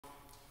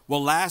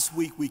Well, last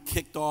week we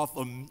kicked off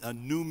a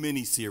new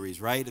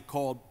mini-series, right?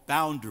 Called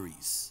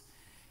Boundaries.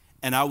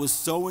 And I was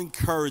so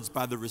encouraged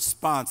by the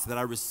response that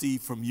I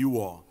received from you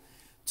all,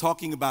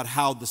 talking about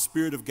how the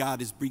Spirit of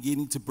God is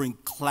beginning to bring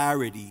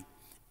clarity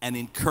and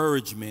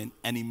encouragement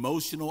and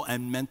emotional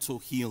and mental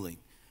healing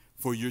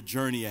for your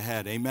journey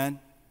ahead. Amen?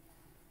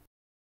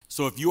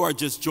 So if you are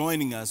just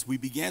joining us, we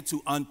began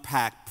to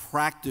unpack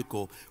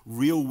practical,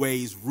 real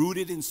ways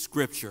rooted in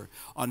Scripture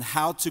on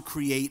how to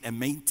create and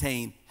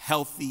maintain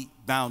healthy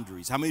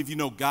boundaries. How many of you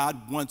know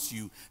God wants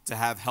you to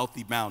have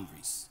healthy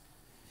boundaries?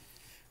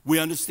 We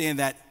understand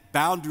that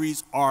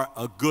boundaries are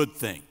a good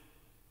thing,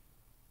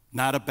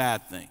 not a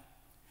bad thing.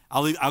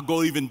 I'll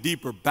go even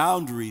deeper.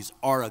 Boundaries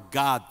are a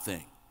God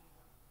thing.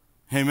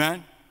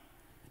 Amen?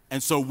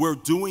 And so we're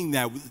doing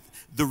that.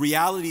 The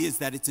reality is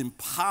that it's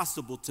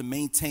impossible to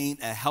maintain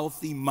a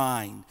healthy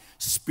mind,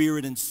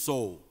 spirit, and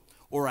soul,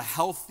 or a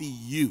healthy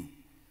you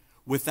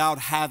without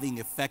having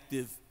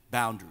effective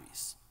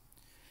boundaries.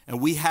 And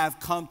we have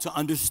come to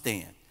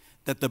understand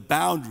that the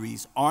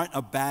boundaries aren't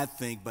a bad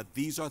thing, but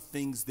these are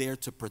things there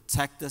to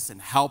protect us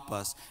and help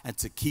us and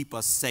to keep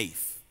us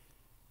safe.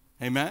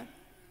 Amen?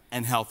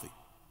 And healthy.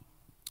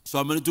 So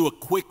I'm going to do a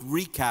quick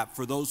recap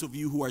for those of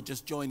you who are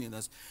just joining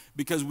us,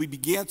 because we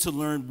began to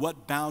learn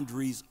what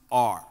boundaries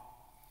are.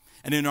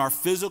 And in our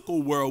physical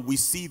world, we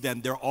see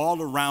them. They're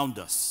all around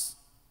us.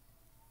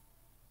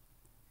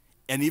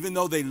 And even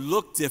though they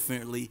look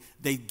differently,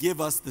 they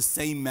give us the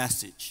same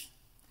message.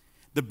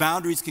 The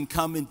boundaries can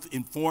come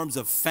in forms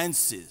of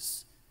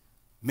fences,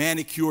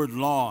 manicured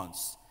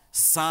lawns,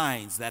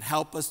 signs that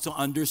help us to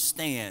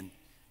understand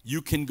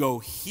you can go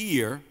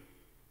here,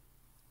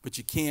 but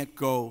you can't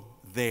go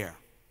there.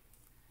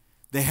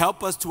 They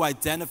help us to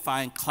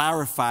identify and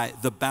clarify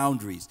the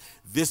boundaries.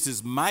 This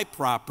is my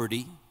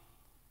property,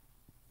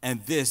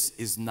 and this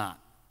is not.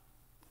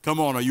 Come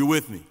on, are you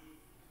with me?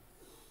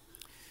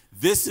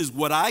 This is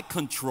what I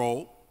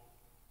control,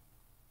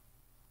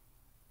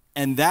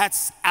 and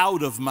that's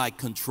out of my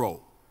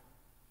control.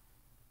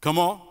 Come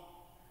on.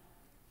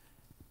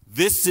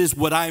 This is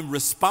what I'm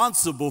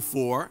responsible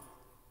for.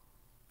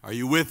 Are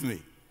you with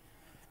me?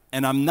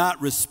 And I'm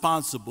not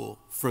responsible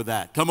for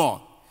that. Come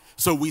on.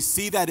 So we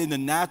see that in the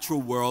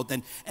natural world,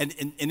 and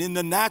in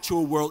the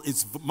natural world,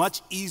 it's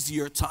much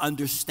easier to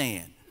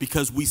understand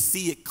because we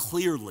see it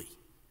clearly,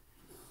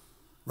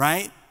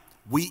 right?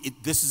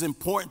 This is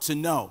important to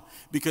know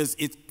because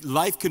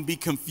life can be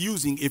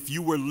confusing if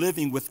you were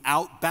living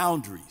without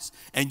boundaries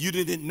and you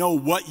didn't know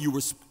what you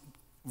were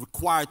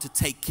required to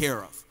take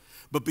care of.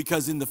 But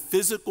because in the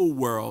physical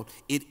world,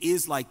 it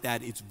is like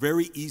that, it's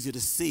very easy to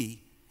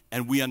see,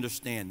 and we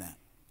understand that.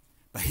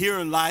 But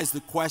herein lies the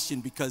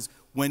question, because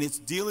when it's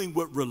dealing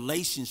with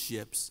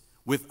relationships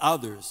with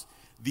others,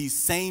 these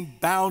same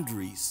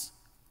boundaries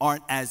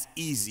aren't as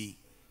easy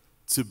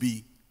to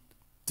be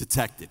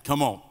detected.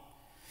 Come on.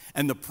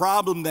 And the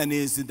problem then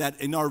is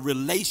that in our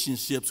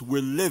relationships,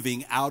 we're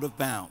living out of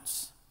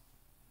bounds.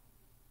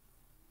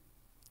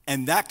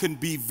 And that can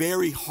be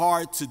very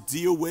hard to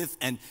deal with,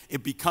 and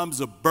it becomes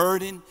a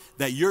burden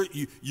that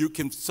you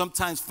can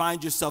sometimes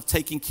find yourself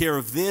taking care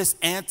of this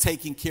and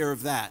taking care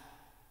of that.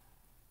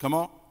 Come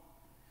on.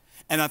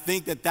 And I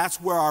think that that's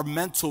where our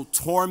mental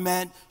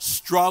torment,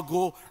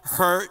 struggle,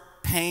 hurt,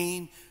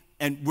 pain,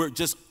 and we're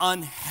just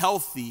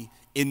unhealthy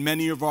in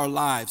many of our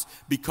lives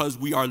because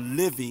we are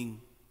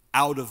living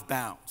out of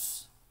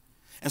bounds.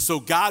 And so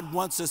God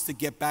wants us to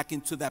get back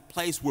into that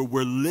place where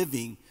we're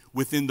living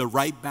within the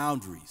right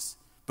boundaries.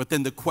 But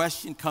then the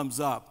question comes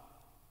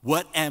up,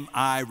 what am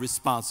I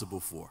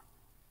responsible for?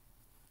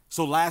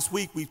 So last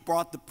week we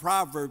brought the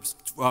Proverbs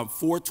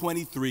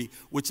 4:23,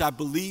 which I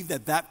believe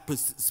that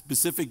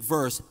specific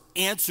verse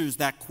answers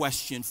that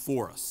question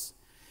for us.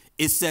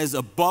 It says,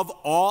 above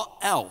all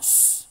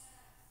else,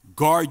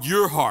 guard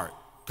your heart.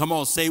 Come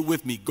on, say it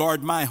with me,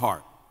 guard my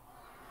heart.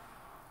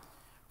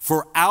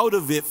 For out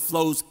of it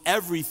flows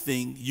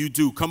everything you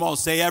do. Come on,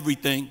 say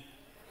everything.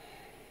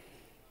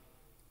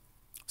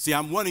 See,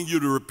 I'm wanting you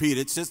to repeat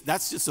it.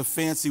 That's just a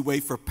fancy way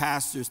for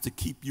pastors to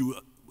keep you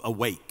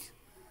awake.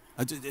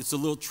 It's a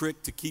little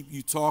trick to keep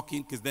you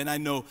talking, because then I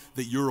know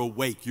that you're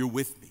awake, you're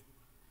with me.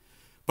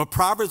 But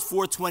Proverbs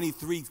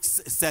 4:23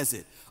 says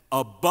it,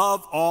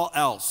 above all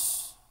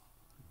else,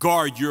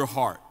 guard your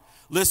heart.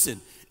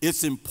 Listen,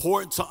 it's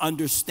important to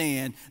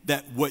understand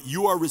that what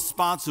you are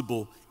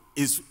responsible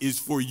is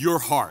for your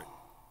heart.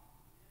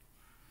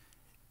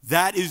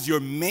 That is your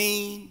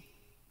main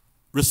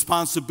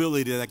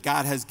responsibility that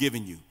God has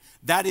given you.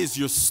 That is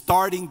your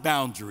starting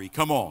boundary.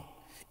 Come on.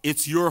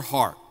 It's your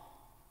heart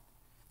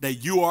that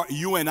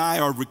you and I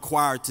are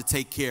required to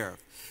take care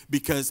of.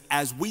 Because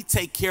as we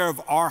take care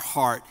of our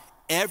heart,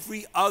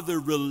 every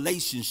other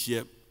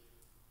relationship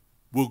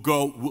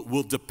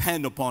will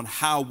depend upon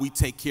how we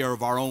take care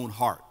of our own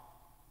heart.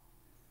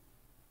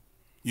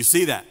 You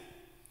see that?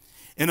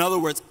 In other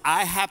words,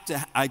 I have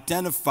to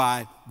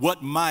identify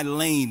what my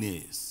lane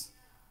is.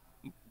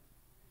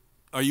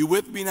 Are you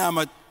with me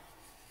now?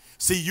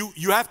 See,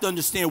 you have to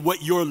understand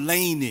what your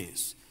lane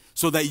is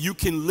so that you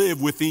can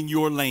live within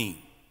your lane.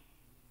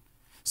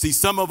 See,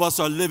 some of us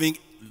are living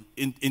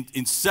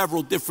in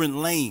several different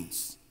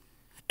lanes,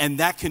 and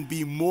that can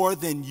be more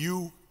than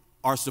you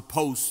are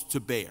supposed to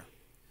bear.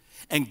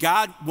 And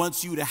God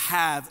wants you to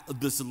have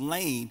this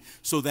lane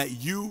so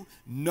that you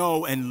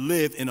know and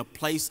live in a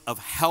place of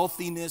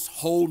healthiness,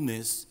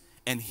 wholeness,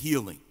 and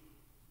healing.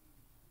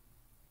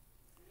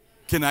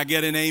 Can I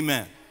get an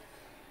amen?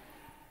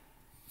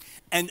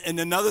 And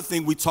another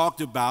thing we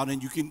talked about,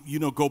 and you can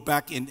go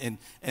back and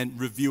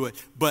review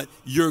it, but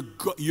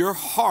your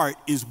heart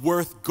is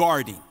worth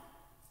guarding.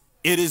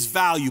 It is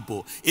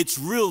valuable. It's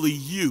really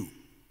you.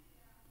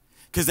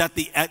 Because at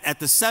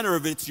the center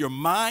of it's your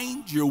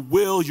mind, your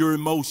will, your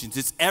emotions.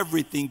 It's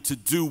everything to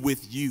do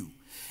with you.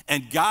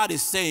 And God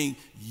is saying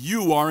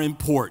you are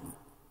important.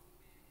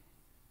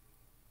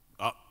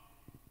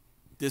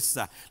 This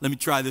side. Let me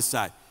try this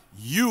side.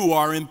 You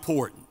are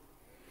important.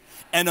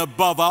 And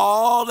above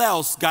all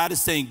else, God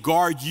is saying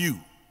guard you.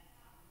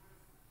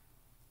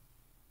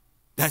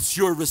 That's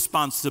your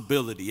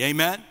responsibility.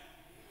 Amen?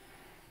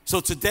 So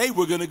today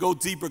we're going to go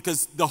deeper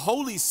because the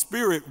Holy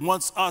Spirit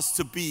wants us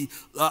to be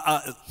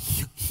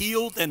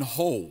healed and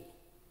whole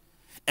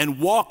and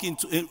walk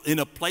in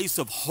a place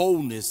of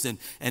wholeness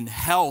and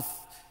health.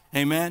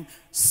 Amen.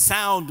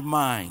 Sound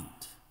mind,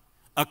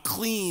 a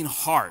clean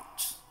heart.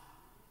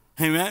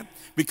 Amen.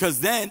 Because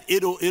then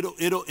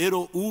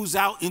it'll ooze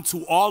out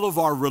into all of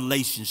our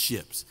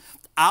relationships.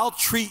 I'll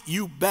treat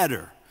you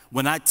better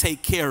when I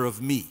take care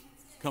of me.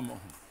 Come on.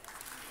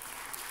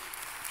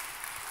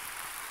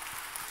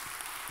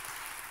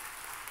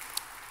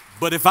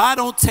 But if I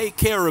don't take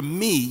care of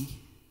me,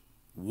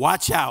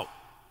 watch out.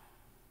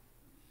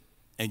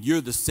 And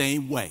you're the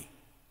same way.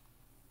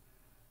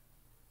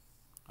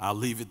 I'll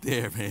leave it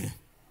there, man.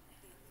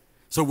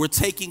 So we're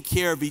taking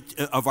care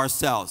of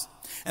ourselves.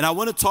 And I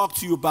want to talk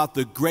to you about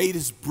the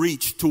greatest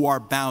breach to our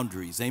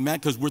boundaries. Amen?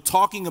 Because we're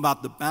talking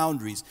about the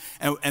boundaries.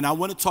 And I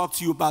want to talk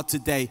to you about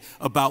today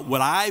about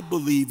what I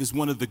believe is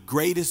one of the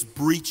greatest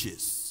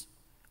breaches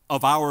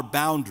of our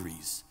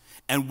boundaries.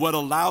 And what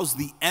allows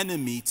the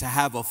enemy to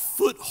have a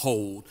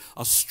foothold,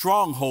 a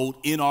stronghold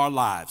in our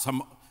lives.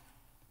 All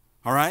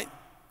right?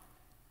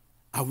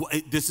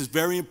 This is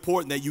very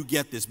important that you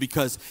get this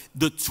because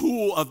the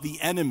tool of the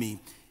enemy,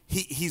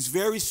 he's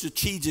very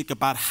strategic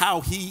about how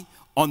he,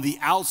 on the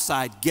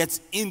outside, gets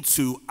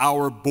into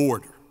our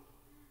border.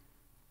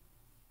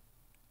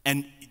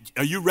 And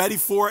are you ready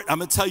for it? I'm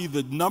going to tell you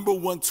the number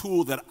one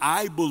tool that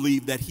I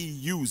believe that he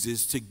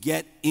uses to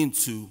get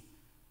into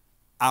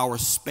our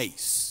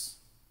space.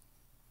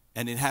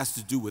 And it has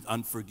to do with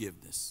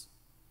unforgiveness.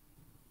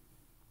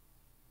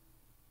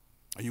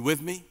 Are you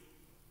with me?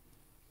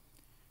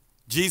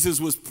 Jesus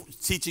was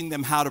teaching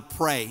them how to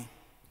pray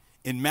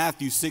in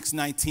Matthew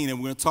 6:19, and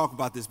we're going to talk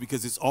about this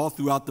because it's all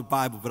throughout the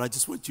Bible, but I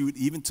just want you,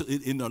 even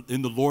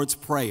in the Lord's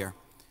Prayer,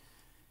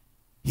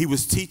 he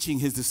was teaching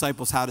his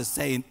disciples how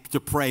to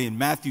pray. In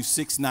Matthew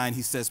 6:9,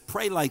 he says,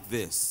 pray like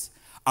this,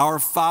 our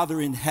Father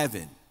in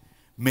heaven,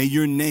 may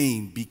your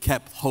name be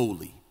kept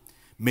holy.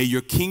 May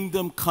your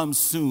kingdom come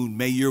soon.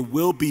 May your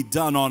will be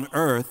done on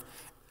earth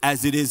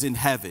as it is in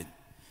heaven.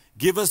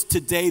 Give us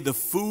today the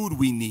food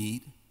we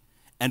need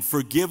and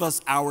forgive us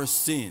our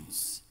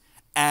sins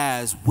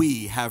as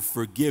we have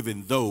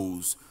forgiven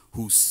those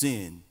who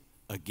sin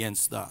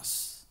against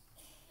us.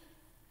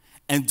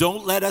 And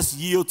don't let us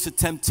yield to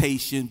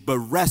temptation, but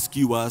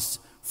rescue us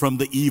from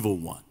the evil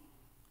one.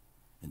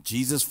 And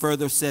Jesus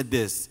further said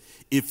this,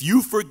 if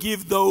you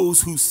forgive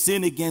those who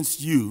sin against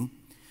you,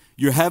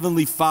 your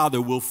heavenly Father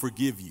will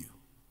forgive you.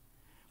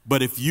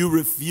 But if you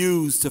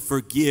refuse to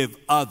forgive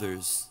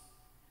others,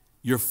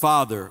 your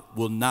Father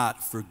will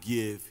not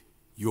forgive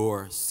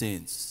your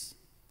sins.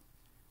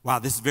 Wow,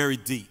 this is very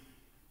deep.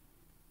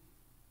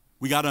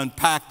 We got to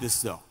unpack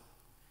this though.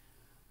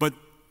 But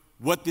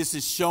what this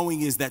is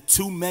showing is that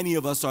too many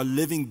of us are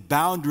living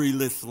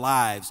boundaryless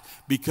lives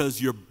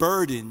because you're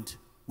burdened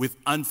with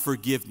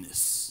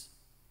unforgiveness.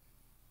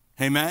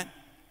 Amen?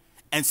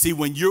 And see,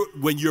 when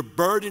you're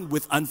burdened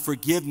with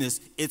unforgiveness,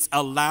 it's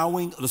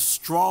allowing the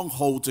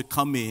stronghold to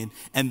come in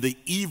and the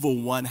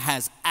evil one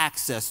has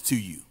access to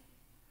you.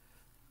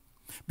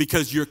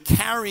 Because you're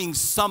carrying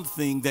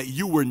something that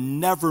you were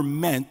never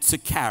meant to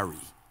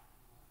carry.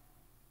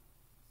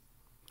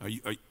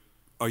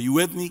 Are you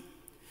with me?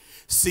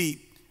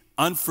 See,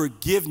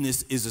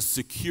 unforgiveness is a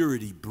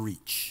security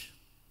breach.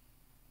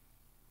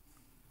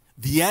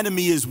 The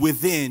enemy is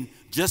within,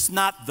 just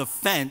not the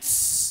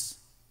fence.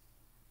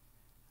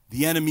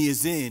 The enemy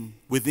is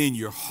within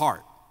your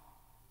heart.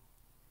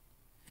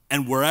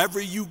 And wherever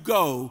you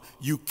go,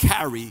 you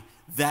carry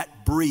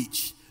that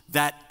breach,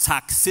 that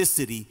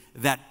toxicity,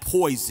 that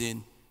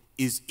poison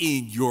is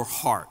in your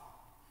heart.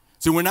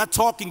 So we're not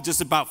talking just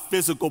about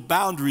physical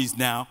boundaries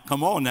now.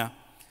 Come on now.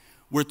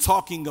 We're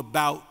talking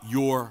about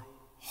your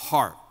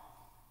heart.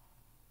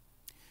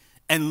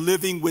 And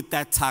living with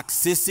that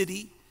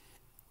toxicity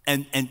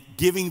and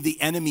giving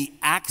the enemy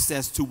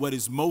access to what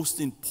is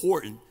most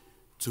important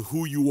to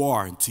who you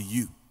are and to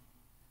you.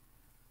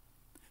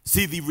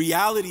 See, the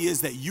reality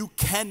is that you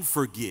can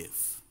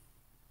forgive,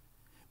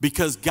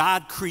 because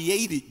God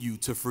created you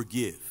to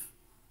forgive.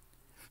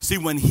 See,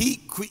 when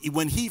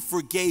he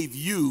forgave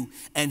you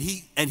and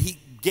he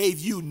gave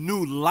you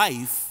new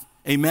life,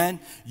 amen,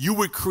 you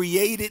were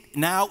created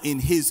now in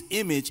his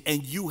image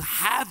and you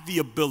have the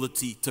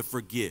ability to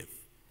forgive.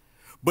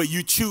 But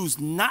you choose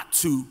not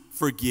to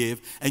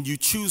forgive and you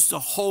choose to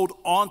hold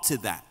on to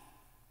that.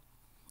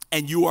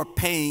 And you are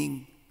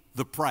paying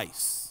the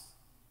price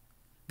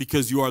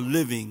because you are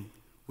living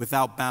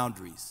without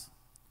boundaries.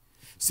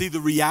 See,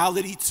 the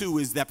reality too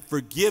is that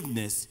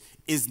forgiveness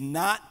is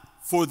not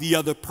for the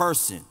other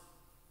person.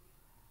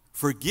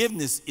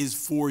 Forgiveness is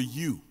for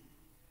you.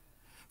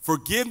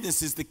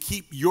 Forgiveness is to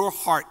keep your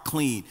heart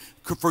clean.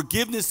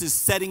 Forgiveness is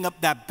setting up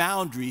that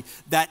boundary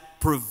that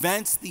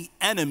prevents the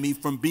enemy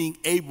from being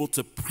able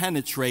to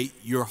penetrate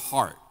your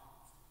heart.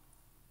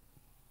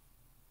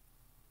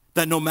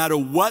 That no matter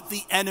what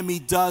the enemy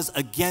does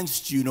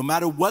against you, no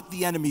matter what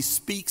the enemy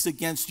speaks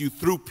against you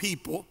through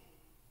people,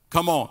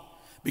 come on,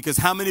 because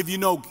how many of you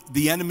know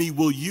the enemy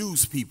will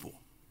use people?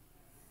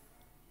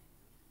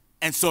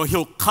 And so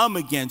he'll come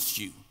against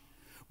you.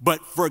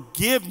 But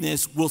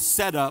forgiveness will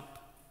set up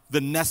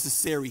the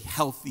necessary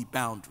healthy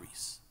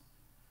boundaries.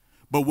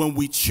 But when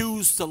we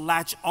choose to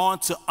latch on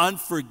to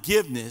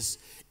unforgiveness,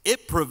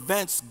 it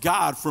prevents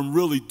God from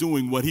really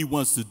doing what he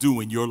wants to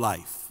do in your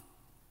life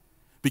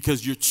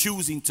because you're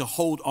choosing to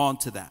hold on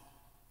to that.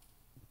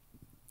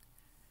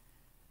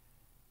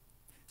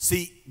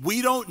 See,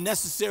 we don't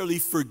necessarily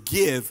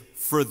forgive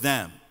for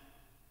them.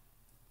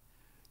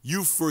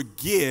 You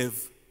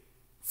forgive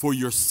for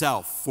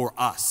yourself, for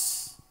us.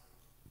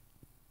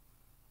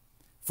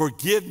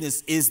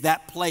 Forgiveness is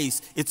that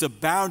place. It's a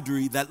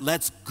boundary that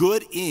lets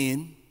good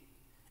in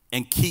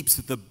and keeps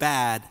the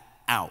bad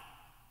out.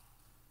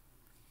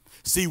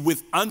 See,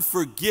 with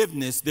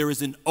unforgiveness, there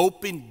is an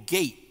open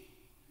gate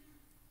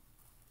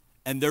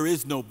and there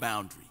is no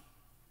boundary.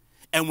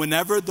 And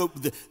whenever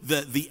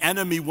the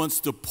enemy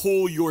wants to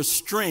pull your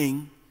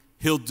string,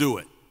 he'll do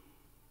it.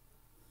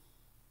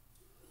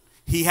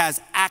 He has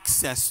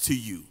access to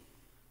you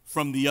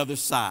from the other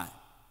side.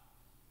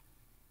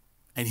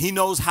 And he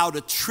knows how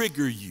to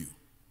trigger you.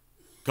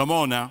 Come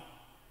on now.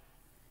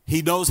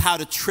 He knows how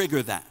to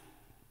trigger that.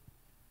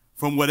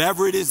 From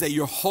whatever it is that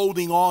you're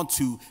holding on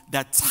to,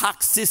 that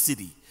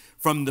toxicity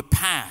from the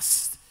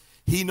past,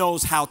 he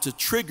knows how to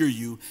trigger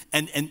you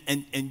and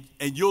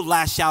you'll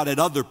lash out at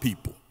other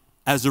people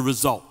as a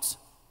result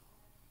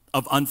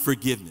of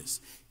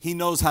unforgiveness. He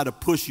knows how to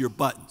push your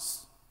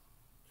buttons.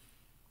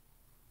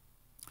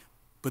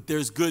 But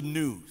there's good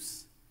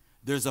news.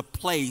 There's a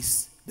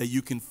place that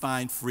you can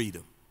find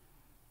freedom.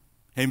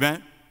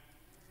 Amen?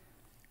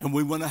 And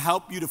we want to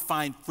help you to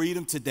find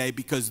freedom today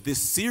because this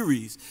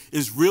series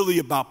is really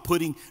about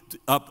putting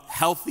up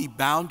healthy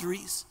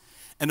boundaries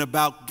and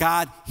about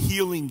God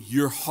healing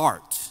your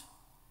heart.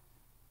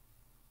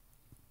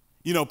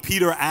 You know,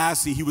 Peter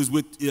asked, he was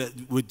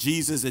with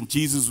Jesus and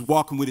Jesus was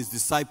walking with his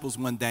disciples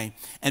one day.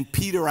 And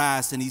Peter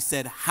asked and he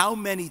said, how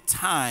many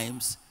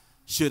times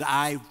should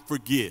I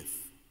forgive?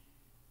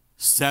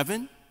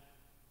 7?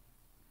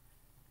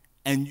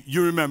 And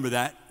you remember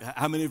that.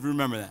 How many of you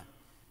remember that?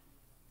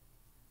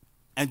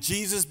 And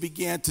Jesus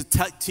began to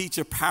teach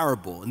a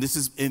parable, and this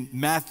is in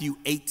Matthew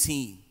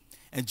 18.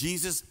 And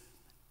Jesus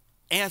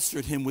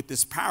answered him with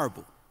this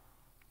parable.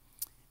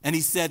 And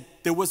he said,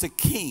 there was a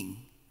king,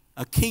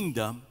 a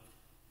kingdom.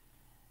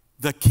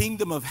 The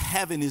kingdom of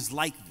heaven is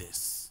like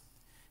this.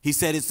 He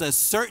said, it's a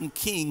certain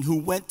king who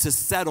went to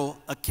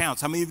settle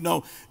accounts. How many of you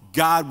know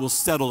God will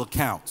settle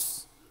accounts?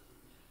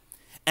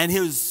 And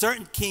there was a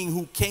certain king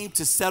who came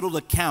to settle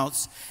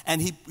accounts,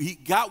 and he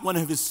got one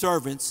of his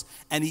servants,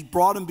 and he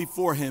brought him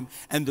before him,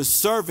 and the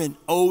servant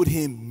owed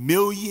him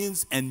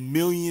millions and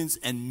millions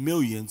and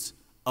millions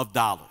of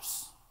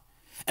dollars.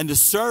 And the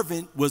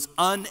servant was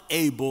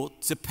unable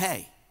to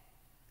pay.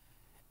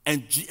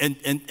 And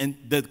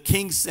the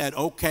king said,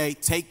 okay,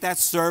 take that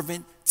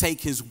servant, take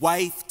his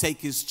wife,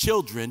 take his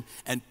children,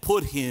 and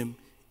put him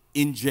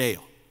in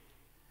jail.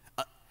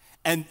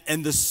 And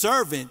the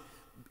servant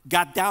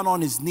got down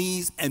on his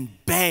knees and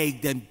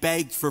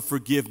begged for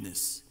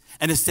forgiveness.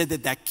 And it said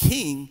that that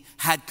king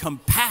had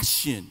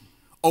compassion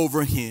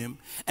over him.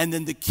 And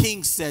then the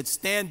king said,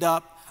 stand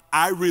up,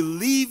 I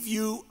relieve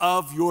you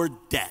of your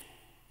debt.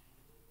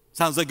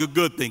 Sounds like a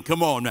good thing.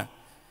 Come on now.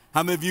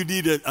 How many of you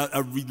need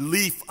a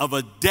relief of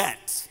a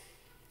debt?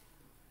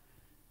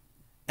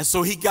 And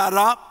so he got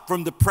up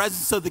from the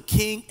presence of the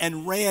king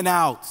and ran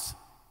out.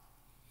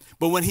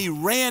 But when he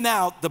ran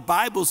out, the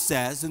Bible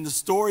says, and the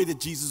story that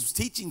Jesus was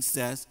teaching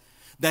says,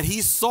 that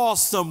he saw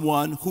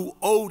someone who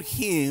owed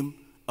him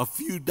a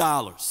few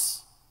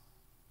dollars.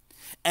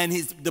 And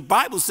the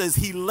Bible says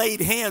he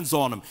laid hands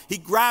on him. He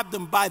grabbed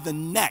him by the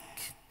neck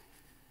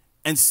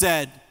and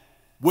said,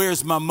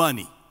 where's my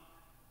money?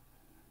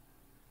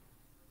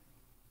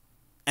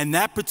 And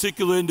that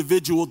particular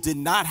individual did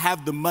not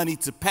have the money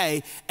to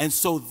pay, and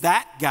so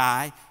that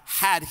guy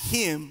had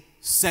him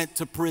sent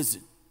to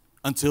prison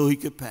until he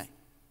could pay.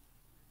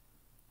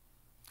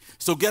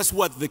 So guess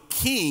what? The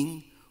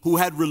king who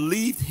had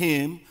relieved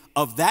him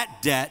of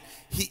that debt,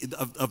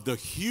 of the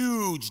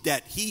huge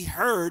debt. He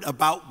heard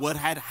about what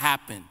had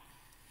happened.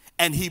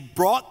 And he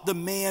brought the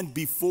man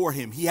before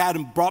him. He had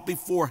him brought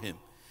before him.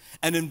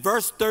 And in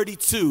verse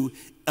 32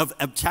 of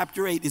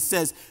chapter 8, it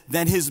says,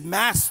 then his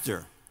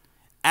master,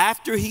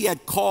 after he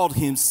had called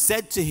him,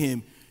 said to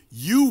him,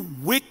 you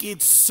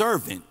wicked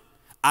servant,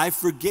 I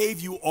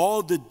forgave you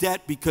all the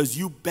debt because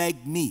you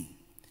begged me.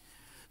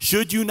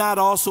 Should you not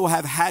also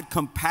have had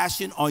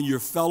compassion on your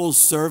fellow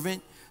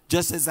servant,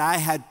 just as I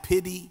had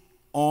pity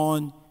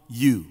on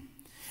you?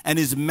 And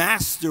his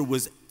master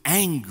was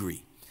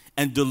angry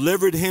and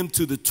delivered him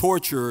to the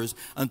torturers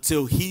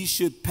until he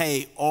should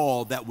pay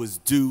all that was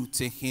due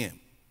to him.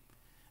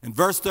 And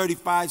verse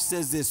 35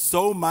 says this,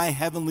 so my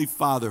heavenly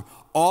Father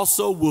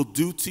also will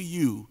do to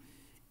you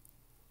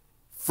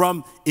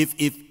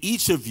if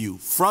each of you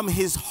from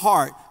his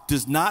heart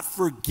does not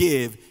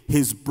forgive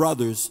his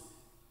brother's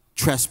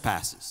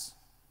trespasses.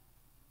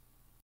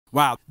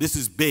 Wow, this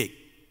is big.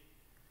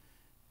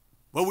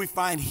 What we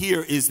find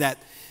here is that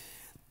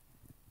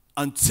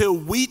until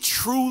we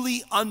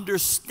truly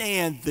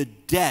understand the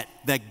debt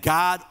that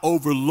God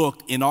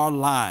overlooked in our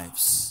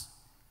lives,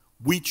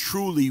 we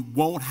truly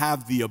won't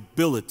have the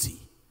ability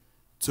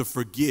to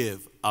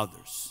forgive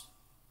others.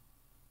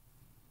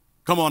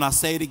 Come on, I'll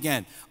say it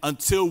again.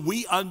 Until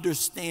we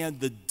understand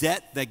the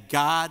debt that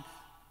God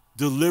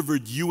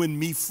delivered you and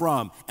me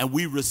from, and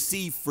we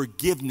receive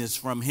forgiveness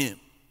from him,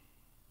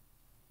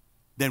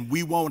 then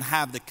we won't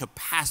have the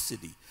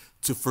capacity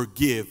to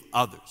forgive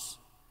others.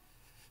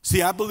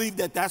 See, I believe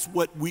that that's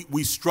what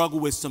we struggle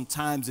with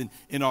sometimes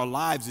in our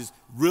lives, is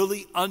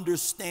really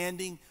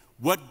understanding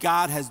what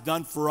God has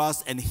done for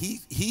us, and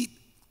he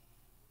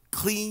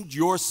cleaned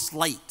your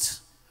slate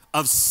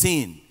of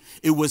sin.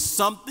 It was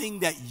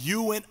something that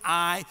you and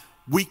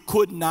we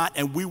could not,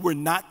 and we were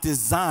not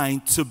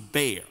designed to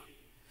bear,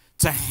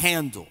 to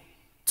handle,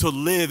 to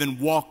live and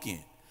walk in.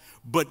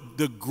 But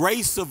the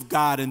grace of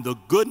God and the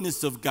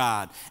goodness of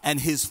God and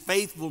his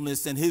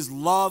faithfulness and his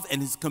love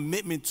and his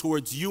commitment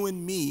towards you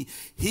and me,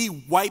 he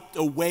wiped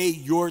away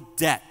your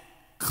debt.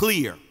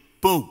 Clear.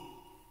 Boom.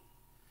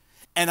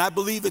 And I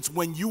believe it's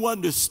when you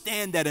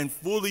understand that and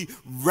fully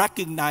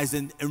recognize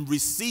and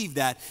receive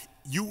that,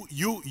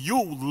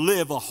 you'll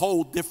live a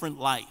whole different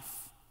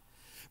life.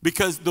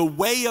 Because the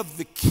way of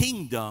the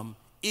kingdom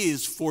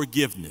is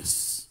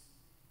forgiveness.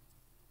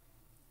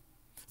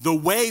 The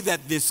way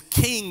that this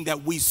king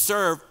that we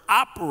serve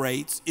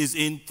operates is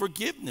in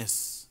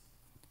forgiveness.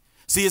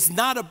 See, it's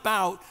not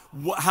about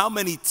how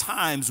many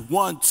times,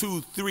 1,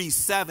 2, 3,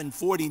 7,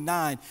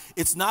 49.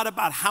 It's not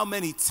about how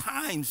many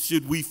times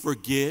should we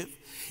forgive.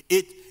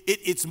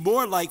 It's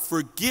more like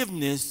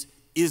forgiveness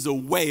is a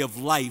way of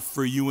life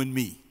for you and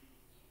me.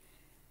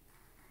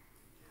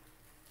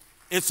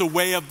 It's a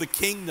way of the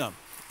kingdom.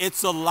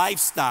 It's a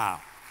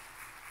lifestyle.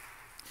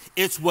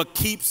 It's what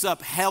keeps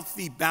up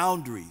healthy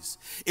boundaries.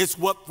 It's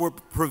what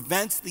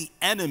prevents the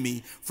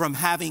enemy from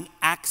having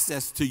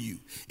access to you.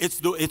 It's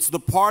the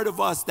part of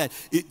us that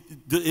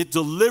it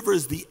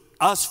delivers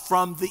us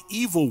from the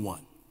evil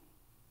one.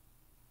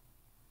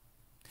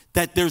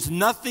 That there's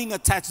nothing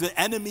attached. The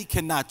enemy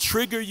cannot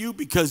trigger you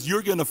because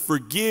you're going to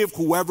forgive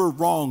whoever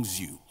wrongs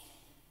you,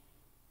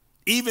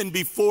 even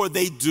before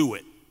they do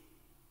it.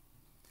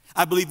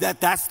 I believe that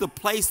that's the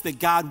place that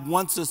God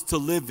wants us to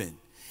live in.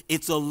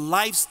 It's a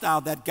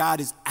lifestyle that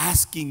God is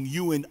asking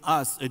you and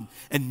us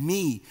and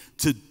me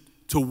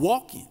to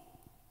walk in.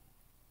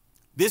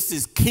 This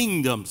is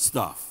kingdom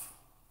stuff.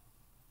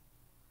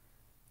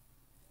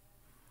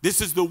 This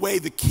is the way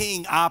the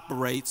king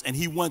operates, and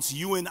he wants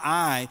you and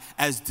I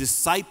as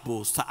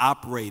disciples to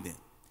operate in.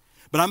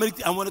 But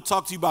I want to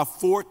talk to you about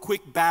 4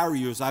 quick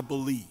barriers, I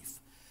believe,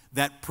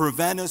 that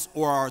prevent us,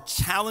 or are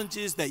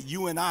challenges that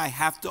you and I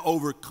have to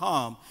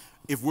overcome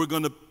if we're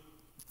going to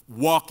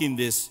walk in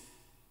this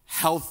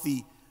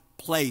healthy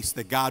place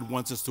that God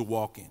wants us to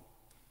walk in.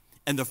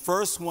 And the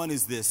first one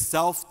is this: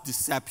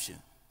 self-deception.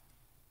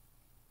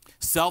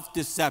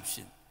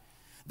 Self-deception.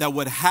 That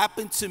what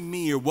happened to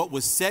me or what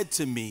was said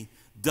to me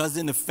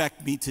doesn't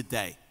affect me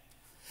today.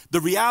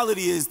 The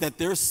reality is that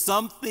there's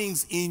some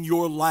things in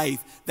your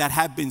life that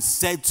have been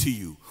said to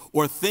you,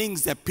 or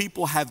things that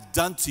people have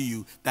done to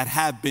you that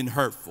have been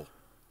hurtful.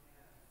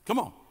 Come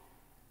on.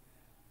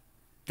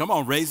 Come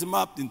on, raise them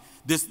up. And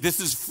this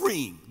is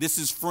freeing. This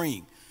is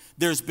freeing.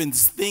 There's been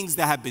things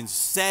that have been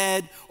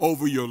said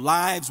over your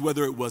lives,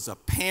 whether it was a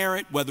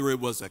parent, whether it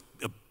was a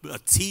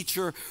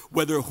teacher,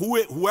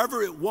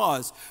 whoever it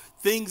was,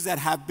 things that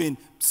have been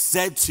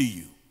said to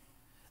you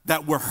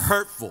that were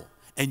hurtful,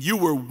 and you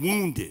were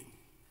wounded,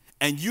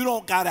 and you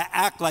don't got to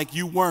act like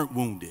you weren't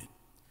wounded.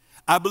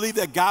 I believe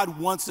that God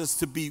wants us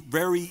to be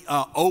very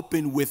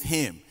open with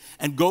him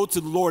and go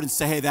to the Lord and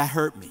say, hey, that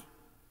hurt me.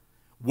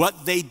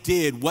 What they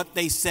did, what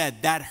they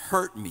said, that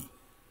hurt me.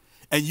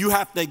 And you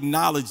have to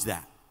acknowledge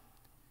that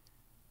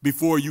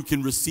before you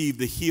can receive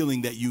the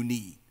healing that you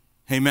need.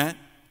 Amen?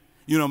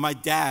 You know, my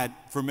dad,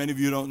 for many of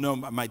you who don't know,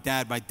 my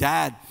dad,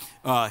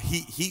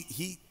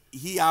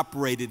 he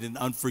operated in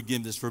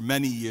unforgiveness for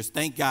many years.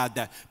 Thank God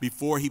that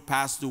before he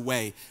passed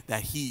away,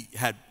 that he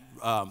had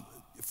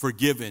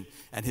forgiven,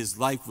 and his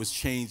life was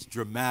changed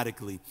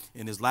dramatically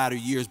in his latter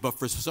years. But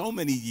for so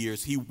many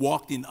years, he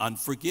walked in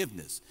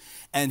unforgiveness.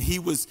 And he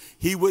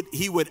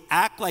would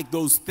act like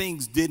those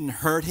things didn't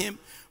hurt him,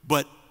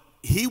 but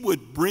he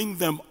would bring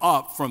them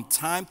up from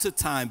time to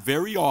time,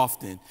 very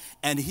often,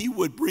 and he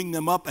would bring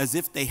them up as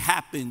if they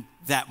happened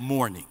that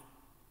morning.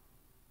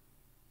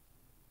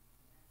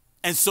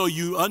 And so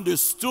you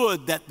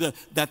understood that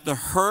the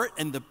hurt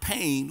and the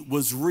pain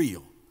was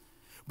real.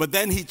 But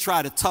then he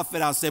tried to tough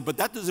it out and say, but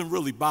that doesn't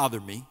really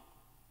bother me.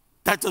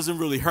 That doesn't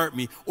really hurt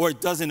me, or it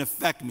doesn't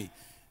affect me.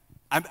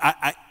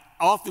 I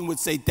often would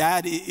say,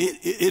 Dad,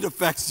 it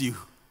affects you.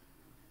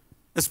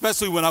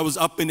 Especially when I was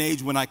up in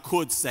age when I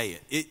could say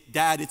it.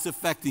 Dad, it's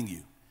affecting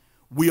you.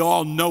 We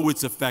all know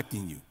it's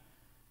affecting you.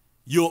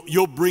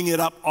 You'll bring it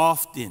up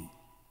often.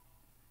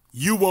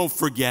 You won't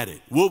forget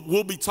it.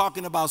 We'll be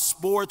talking about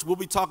sports. We'll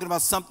be talking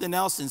about something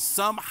else, and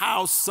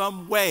somehow,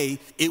 some way,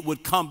 it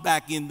would come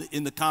back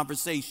in the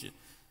conversation.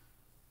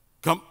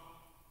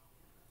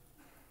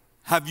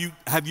 Have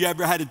you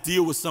ever had to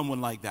deal with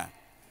someone like that?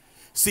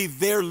 See,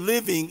 they're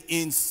living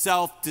in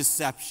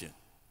self-deception.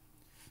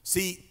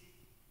 See,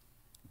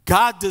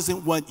 God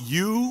doesn't want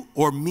you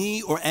or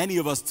me or any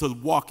of us to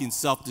walk in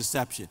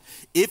self-deception.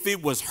 If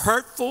it was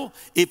hurtful,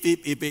 if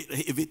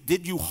it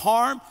did you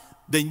harm,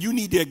 then you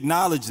need to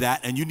acknowledge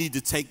that, and you need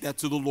to take that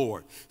to the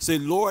Lord. Say,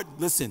 Lord,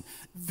 listen,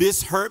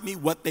 this hurt me.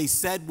 What they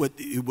said,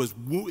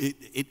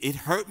 it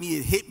hurt me.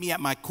 It hit me at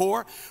my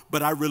core,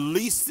 but I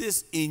release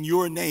this in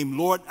your name.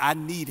 Lord, I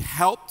need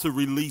help to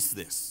release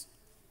this.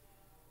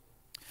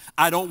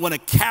 I don't want to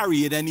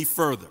carry it any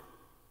further.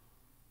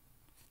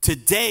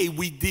 Today,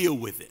 we deal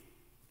with it.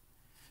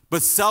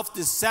 But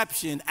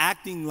self-deception,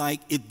 acting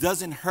like it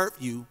doesn't hurt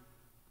you,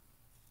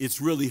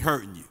 it's really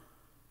hurting you.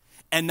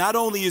 And not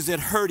only is it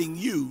hurting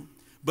you,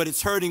 but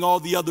it's hurting all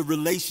the other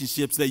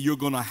relationships that you're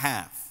going to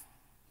have,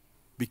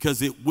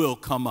 because it will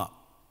come up.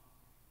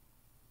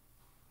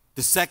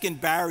 The second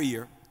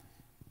barrier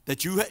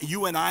that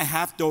you and I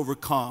have to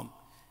overcome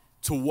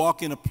to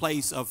walk in a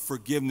place of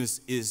forgiveness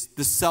is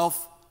the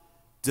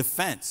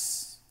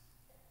self-defense.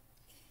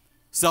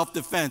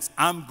 Self-defense.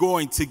 I'm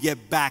going to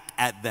get back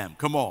at them.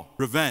 Come on.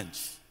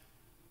 Revenge.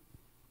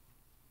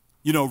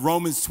 You know,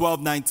 Romans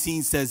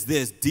 12:19 says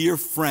this, dear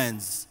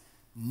friends,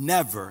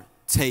 never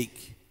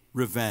take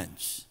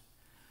revenge.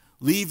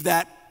 Leave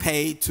that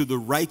pay to the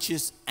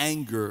righteous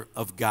anger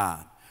of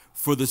God.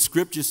 For the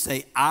scriptures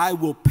say, I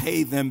will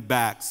pay them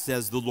back,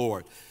 says the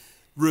Lord.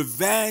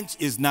 Revenge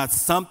is not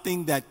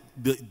something that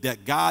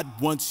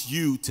God wants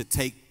you to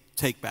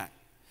take back.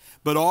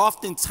 But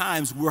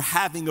oftentimes we're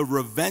having a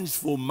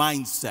revengeful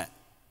mindset.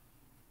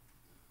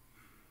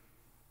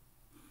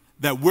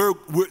 That we're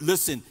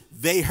listen,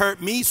 they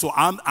hurt me, so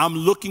I'm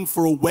looking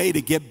for a way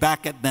to get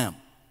back at them.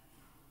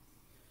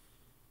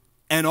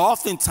 And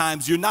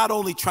oftentimes you're not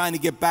only trying to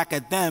get back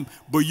at them,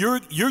 but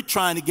you're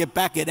trying to get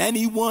back at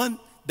anyone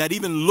that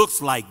even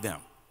looks like them.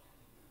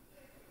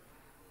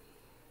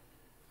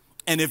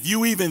 And if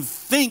you even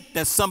think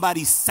that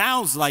somebody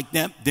sounds like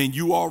them, then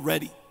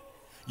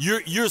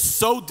you're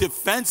so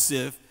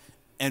defensive,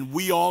 and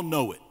we all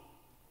know it.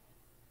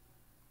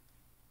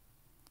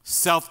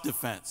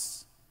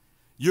 Self-defense.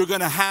 You're going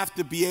to have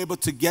to be able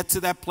to get to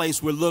that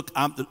place where, look,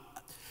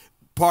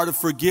 part of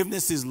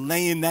forgiveness is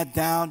laying that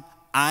down.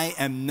 I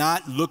am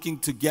not looking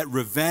to get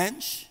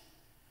revenge.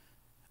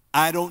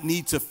 I don't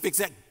need to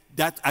fix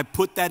that. I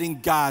put that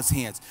in God's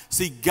hands.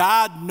 See,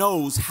 God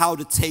knows how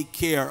to take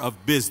care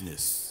of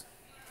business.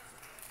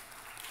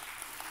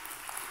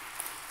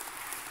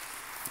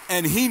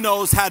 And he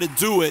knows how to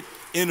do it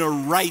in a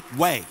right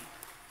way.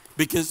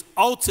 Because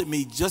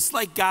ultimately, just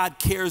like God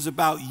cares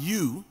about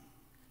you,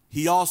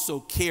 he also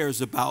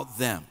cares about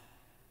them.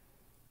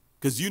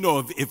 Because, you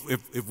know,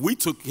 if we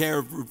took care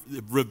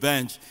of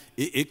revenge,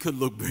 it could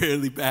look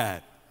really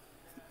bad.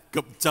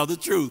 Tell the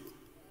truth.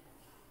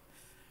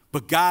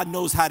 But God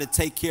knows how to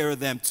take care of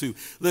them too.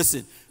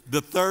 Listen,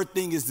 the third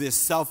thing is this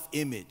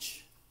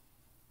self-image.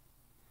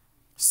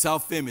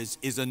 Self-image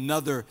is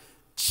another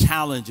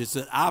challenge. It's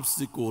an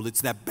obstacle.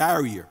 It's that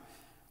barrier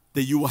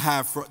that you will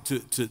have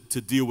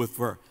to deal with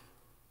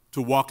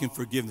to walk in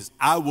forgiveness.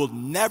 I will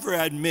never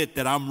admit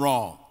that I'm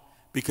wrong,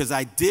 because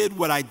I did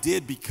what I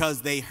did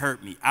because they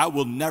hurt me. I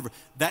will never.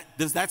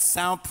 Does that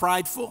sound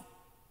prideful?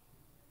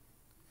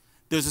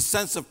 There's a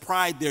sense of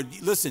pride there.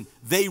 Listen,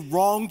 they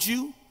wronged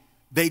you.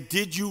 They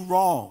did you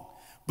wrong.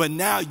 But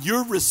now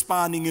you're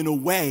responding in a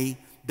way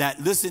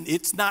that, listen,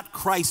 it's not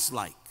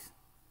Christ-like.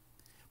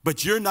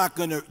 But you're not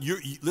going to,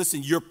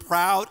 listen, you're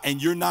proud,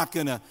 and you're not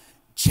going to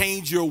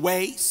change your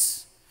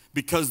ways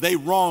because they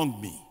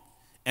wronged me.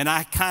 And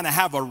I kind of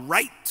have a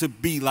right to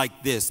be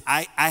like this.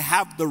 I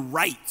have the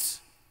right.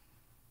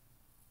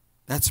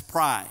 That's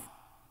pride.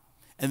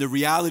 And the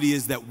reality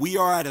is that we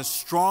are at our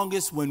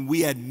strongest when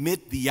we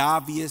admit the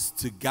obvious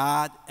to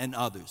God and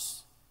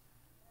others.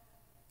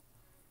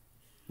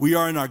 We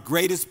are in our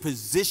greatest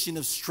position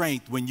of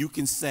strength when you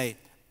can say,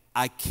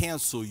 I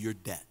cancel your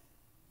debt.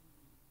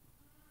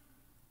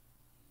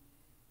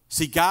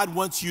 See, God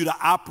wants you to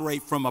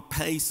operate from a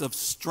place of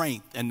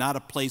strength and not a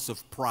place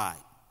of pride.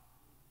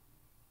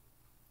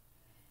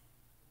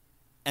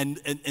 And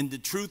the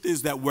truth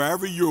is that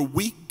wherever you're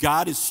weak,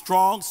 God is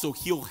strong, so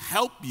he'll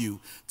help you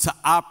to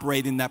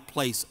operate in that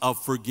place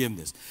of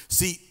forgiveness.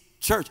 See,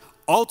 church,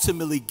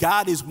 ultimately,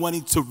 God is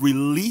wanting to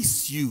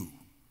release you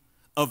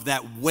of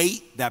that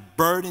weight, that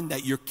burden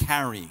that you're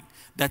carrying,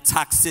 that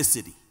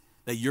toxicity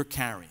that you're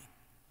carrying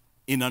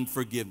in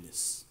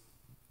unforgiveness.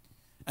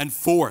 And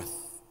fourth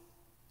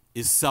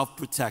is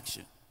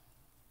self-protection.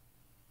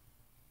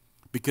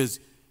 Because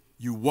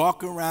you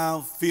walk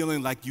around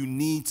feeling like you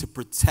need to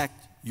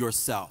protect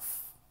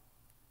yourself.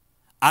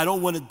 I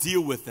don't want to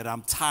deal with it.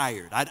 I'm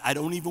tired. I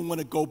don't even want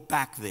to go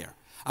back there.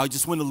 I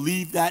just want to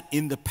leave that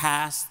in the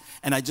past,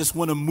 and I just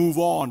want to move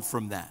on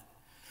from that.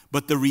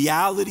 But the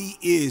reality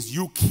is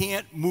you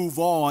can't move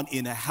on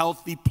in a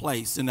healthy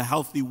place, in a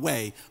healthy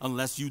way,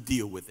 unless you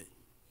deal with it.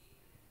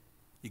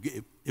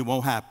 It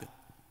won't happen.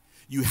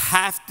 You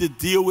have to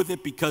deal with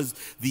it because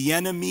the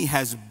enemy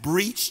has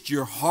breached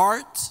your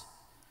heart,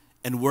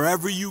 and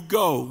wherever you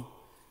go,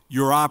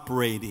 you're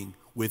operating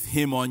with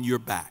him on your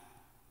back.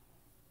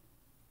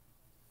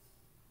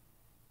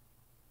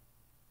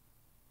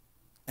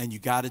 And you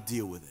got to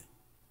deal with it.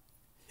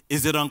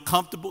 Is it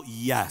uncomfortable?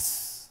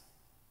 Yes.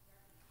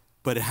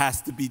 But it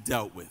has to be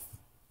dealt with.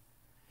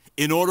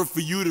 In order for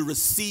you to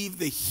receive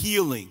the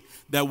healing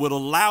that would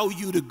allow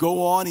you to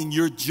go on in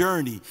your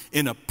journey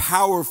in a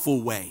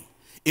powerful way,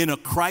 in a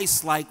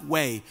Christ-like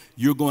way,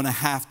 you're going to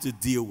have to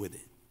deal with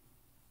it.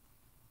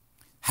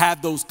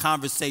 Have those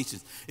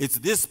conversations. It's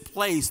this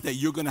place that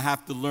you're going to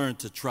have to learn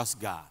to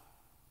trust God.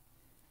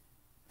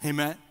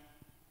 Amen.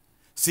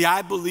 See,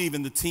 I believe,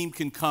 and the team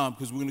can come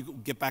because we're going to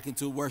get back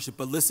into worship,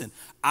 but listen,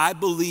 I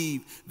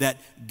believe that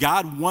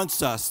God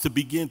wants us to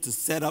begin to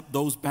set up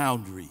those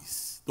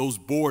boundaries, those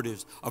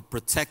borders of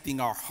protecting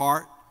our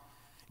heart,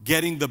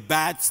 getting the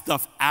bad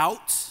stuff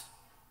out,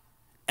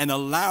 and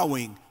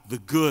allowing the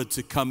good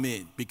to come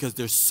in, because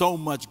there's so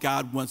much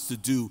God wants to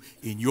do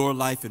in your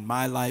life and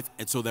my life,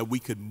 and so that we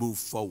could move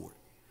forward.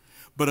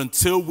 But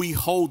until we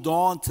hold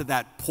on to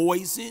that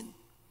poison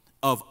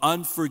of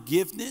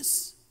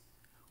unforgiveness,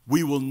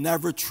 we will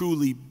never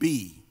truly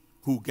be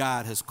who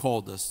God has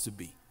called us to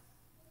be.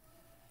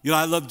 You know,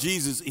 I love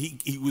Jesus.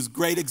 He was a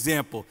great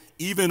example.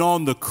 Even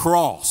on the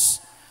cross,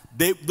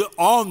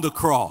 on the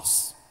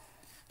cross,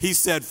 he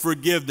said,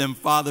 "Forgive them,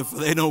 Father, for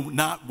they know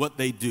not what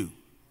they do."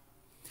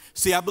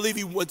 See, I believe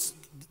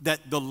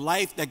that the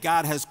life that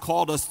God has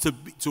called us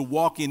to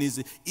walk in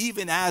is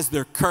even as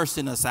they're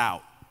cursing us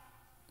out,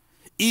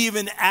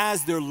 even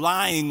as they're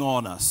lying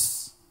on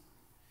us,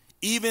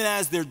 even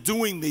as they're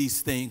doing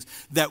these things,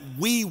 that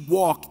we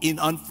walk in,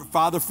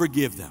 Father,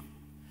 forgive them,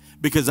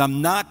 because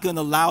I'm not going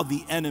to allow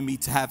the enemy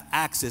to have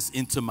access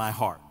into my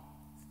heart.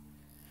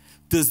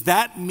 Does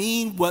that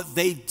mean what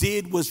they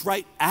did was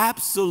right?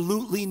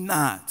 Absolutely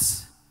not.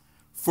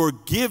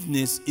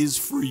 Forgiveness is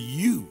for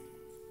you.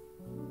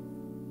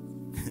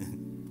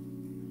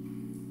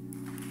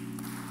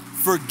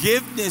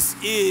 Forgiveness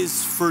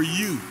is for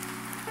you.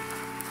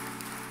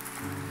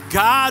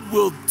 God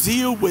will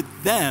deal with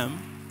them,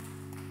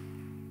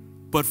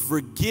 but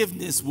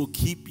forgiveness will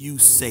keep you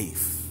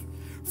safe.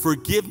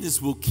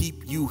 Forgiveness will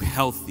keep you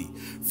healthy.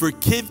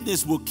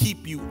 Forgiveness will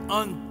keep you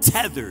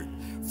untethered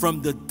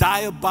from the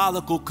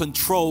diabolical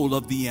control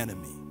of the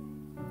enemy.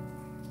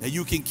 That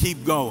you can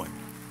keep going.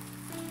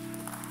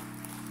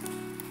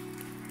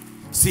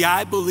 See,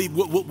 I believe,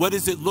 what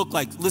does it look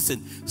like?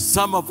 Listen,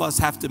 some of us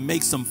have to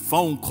make some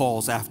phone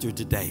calls after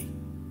today.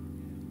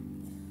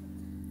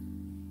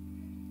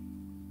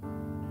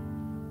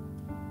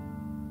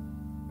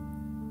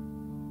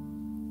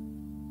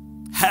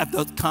 Have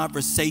the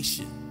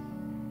conversation.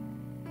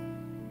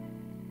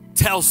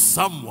 Tell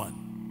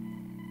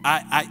someone,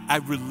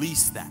 I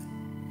release that.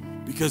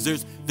 Because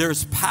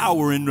there's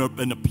power in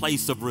the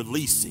place of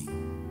releasing.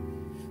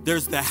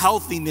 There's the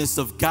healthiness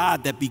of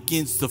God that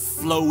begins to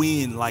flow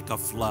in like a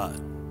flood.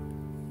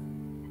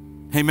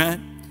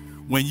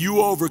 Amen? When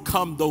you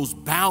overcome those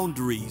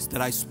boundaries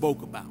that I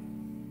spoke about,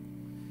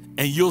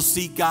 and you'll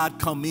see God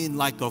come in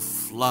like a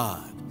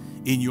flood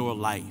in your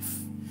life,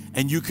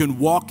 and you can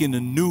walk in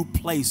a new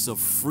place of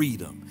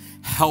freedom,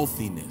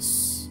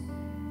 healthiness,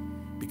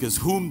 because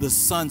whom the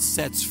Son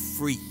sets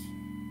free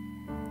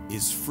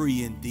is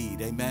free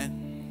indeed. Amen?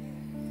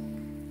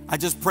 I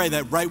just pray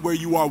that right where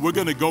you are, we're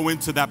going to go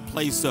into that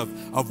place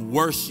of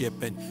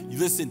worship. And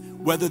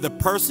listen, whether the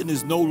person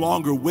is no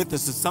longer with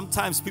us, and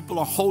sometimes people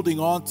are holding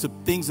on to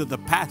things of the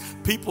past.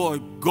 People are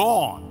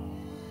gone,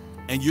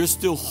 and you're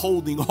still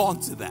holding on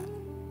to that.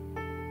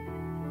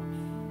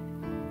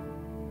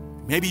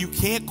 Maybe you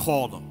can't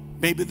call them.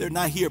 Maybe they're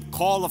not here.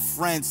 Call a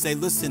friend. Say,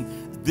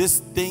 listen, this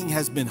thing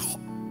has been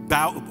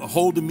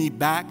holding me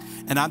back,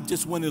 and I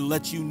just wanted to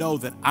let you know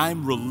that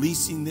I'm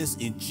releasing this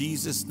in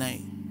Jesus'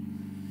 name.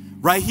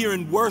 Right here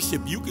in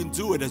worship, you can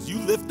do it. As you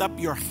lift up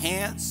your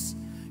hands,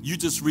 you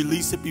just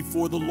release it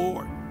before the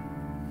Lord.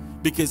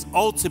 Because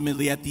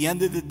ultimately, at the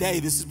end of the day,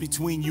 this is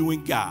between you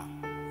and God.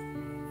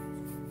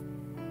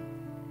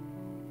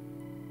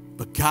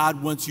 But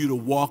God wants you to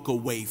walk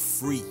away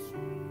free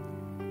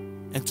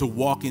and to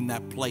walk in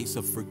that place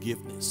of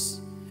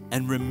forgiveness.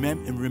 And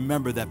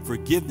remember that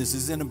forgiveness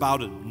isn't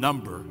about a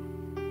number.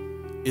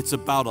 It's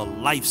about a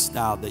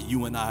lifestyle that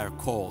you and I are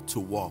called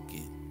to walk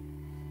in.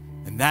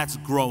 And that's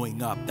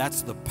growing up.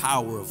 That's the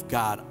power of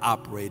God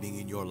operating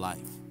in your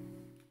life.